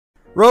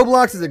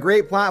Roblox is a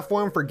great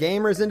platform for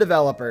gamers and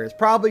developers.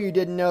 Probably you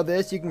didn't know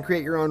this, you can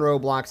create your own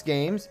Roblox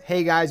games.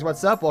 Hey guys,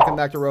 what's up? Welcome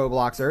back to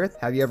Roblox Earth.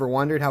 Have you ever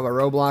wondered how a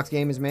Roblox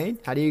game is made?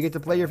 How do you get to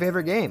play your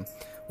favorite game?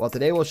 Well,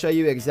 today we'll show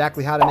you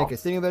exactly how to make a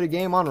simulated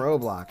game on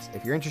Roblox.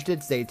 If you're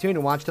interested, stay tuned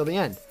and watch till the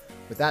end.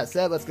 With that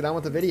said, let's get on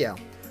with the video.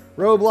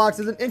 Roblox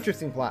is an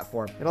interesting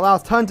platform. It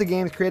allows tons of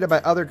games created by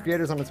other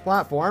creators on its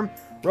platform.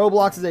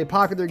 Roblox is a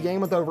popular game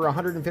with over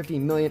 150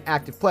 million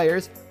active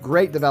players.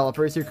 Great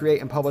developers who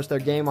create and publish their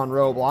game on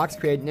Roblox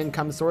create an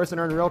income source and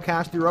earn real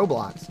cash through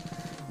Roblox.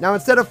 Now,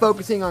 instead of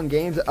focusing on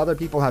games that other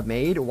people have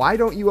made, why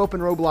don't you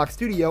open Roblox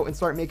Studio and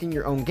start making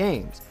your own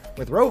games?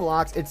 With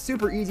Roblox, it's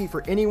super easy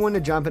for anyone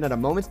to jump in at a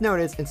moment's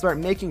notice and start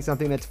making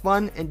something that's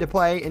fun and to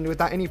play and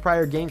without any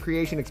prior game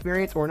creation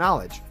experience or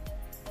knowledge.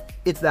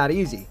 It's that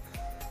easy.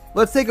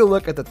 Let's take a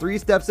look at the 3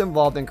 steps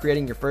involved in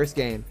creating your first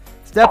game.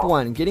 Step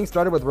 1. Getting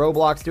started with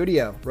Roblox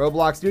Studio.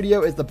 Roblox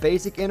Studio is the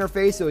basic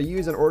interface you'll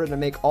use in order to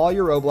make all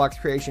your Roblox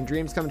creation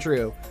dreams come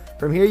true.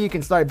 From here you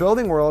can start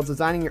building worlds,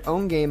 designing your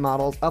own game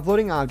models,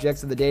 uploading objects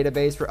to the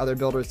database for other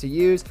builders to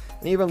use,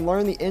 and even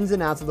learn the ins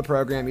and outs of the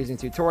program using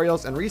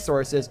tutorials and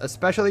resources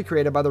especially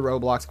created by the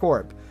Roblox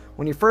Corp.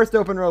 When you first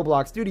open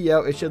Roblox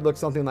Studio, it should look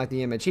something like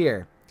the image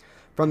here.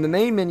 From the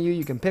main menu,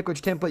 you can pick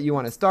which template you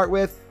want to start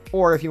with,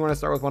 or if you want to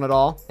start with one at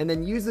all, and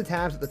then use the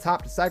tabs at the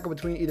top to cycle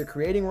between either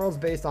creating worlds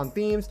based on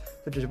themes,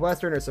 such as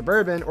Western or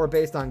Suburban, or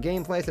based on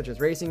gameplay, such as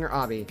Racing or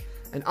Obby.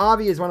 And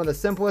Obby is one of the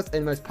simplest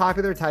and most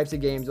popular types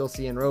of games you'll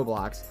see in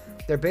Roblox.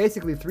 They're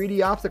basically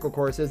 3D obstacle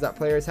courses that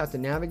players have to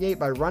navigate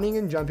by running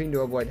and jumping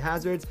to avoid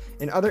hazards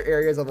in other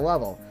areas of the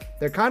level.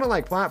 They're kind of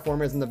like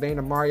platformers in the vein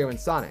of Mario and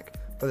Sonic.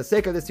 For the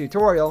sake of this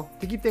tutorial,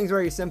 to keep things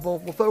very simple,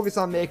 we'll focus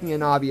on making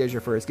an Obby as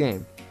your first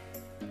game.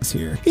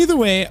 Here. Either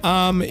way,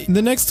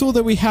 the next tool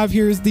that we have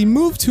here is the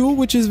move tool,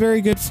 which is very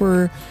good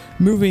for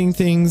moving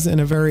things in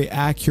a very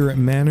accurate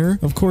manner.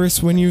 Of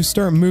course, when you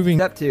start moving...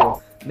 Step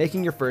 2.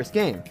 Making your first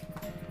game.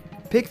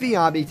 Pick the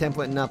Obby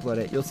template and upload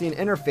it. You'll see an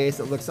interface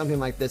that looks something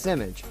like this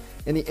image.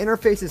 In the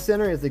interface's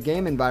center is the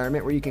game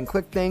environment where you can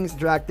click things,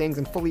 drag things,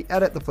 and fully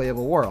edit the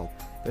playable world.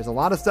 There's a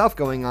lot of stuff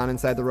going on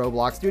inside the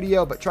Roblox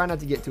Studio, but try not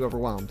to get too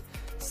overwhelmed.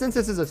 Since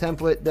this is a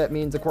template, that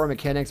means the core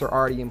mechanics are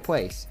already in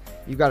place.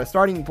 You've got a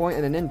starting point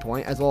and an end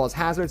point, as well as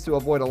hazards to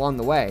avoid along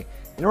the way.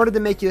 In order to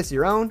make this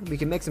your own, we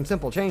can make some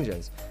simple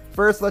changes.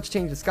 First, let's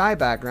change the sky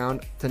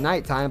background to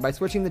nighttime by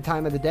switching the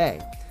time of the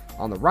day.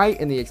 On the right,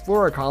 in the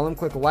Explorer column,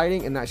 click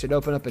Lighting, and that should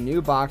open up a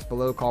new box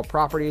below called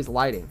Properties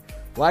Lighting.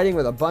 Lighting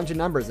with a bunch of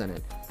numbers in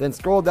it. Then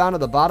scroll down to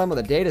the bottom of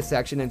the data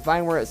section and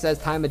find where it says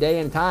time of day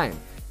and time.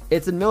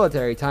 It's in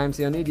military time,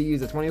 so you'll need to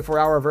use a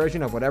 24-hour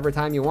version of whatever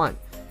time you want.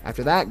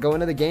 After that, go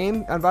into the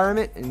game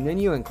environment and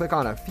menu and click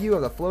on a few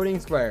of the floating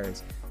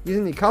squares.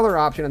 Using the color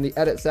option in the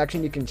edit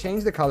section, you can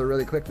change the color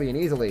really quickly and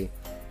easily.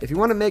 If you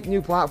want to make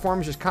new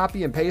platforms, just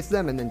copy and paste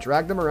them and then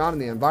drag them around in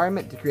the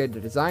environment to create a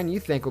design you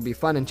think will be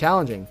fun and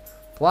challenging.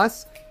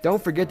 Plus,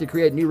 don't forget to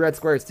create new red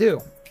squares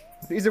too.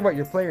 These are what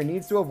your player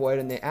needs to avoid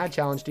and they add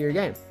challenge to your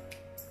game.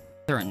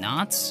 There are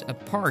knots, a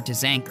part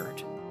is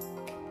anchored.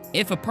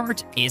 If a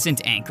part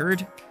isn't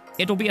anchored,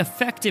 it'll be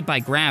affected by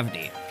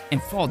gravity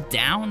and fall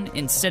down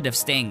instead of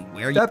staying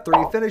where you... Step 3.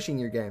 Finishing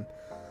your game.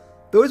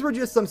 Those were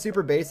just some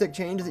super basic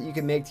changes that you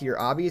can make to your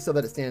Obby so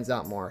that it stands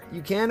out more.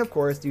 You can, of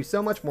course, do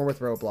so much more with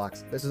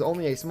Roblox. This is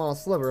only a small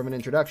sliver of an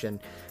introduction.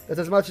 That's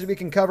as much as we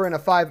can cover in a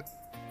 5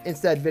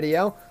 instead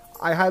video.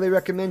 I highly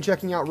recommend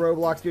checking out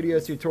Roblox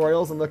Studio's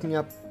tutorials and looking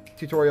up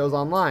tutorials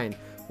online.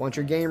 Once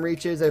your game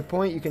reaches a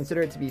point you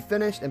consider it to be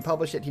finished and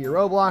publish it to your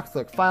Roblox,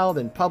 click File,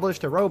 then Publish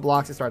to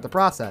Roblox to start the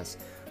process.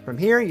 From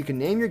here, you can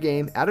name your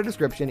game, add a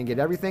description, and get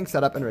everything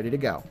set up and ready to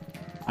go.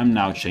 I'm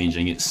now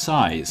changing its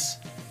size.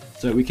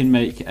 So we can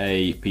make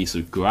a piece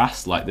of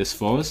grass like this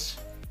for us.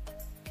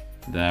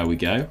 There we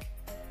go.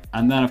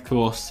 And then of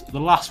course, the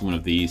last one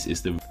of these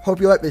is the... Hope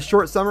you like this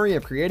short summary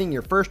of creating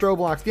your first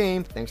Roblox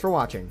game. Thanks for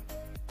watching.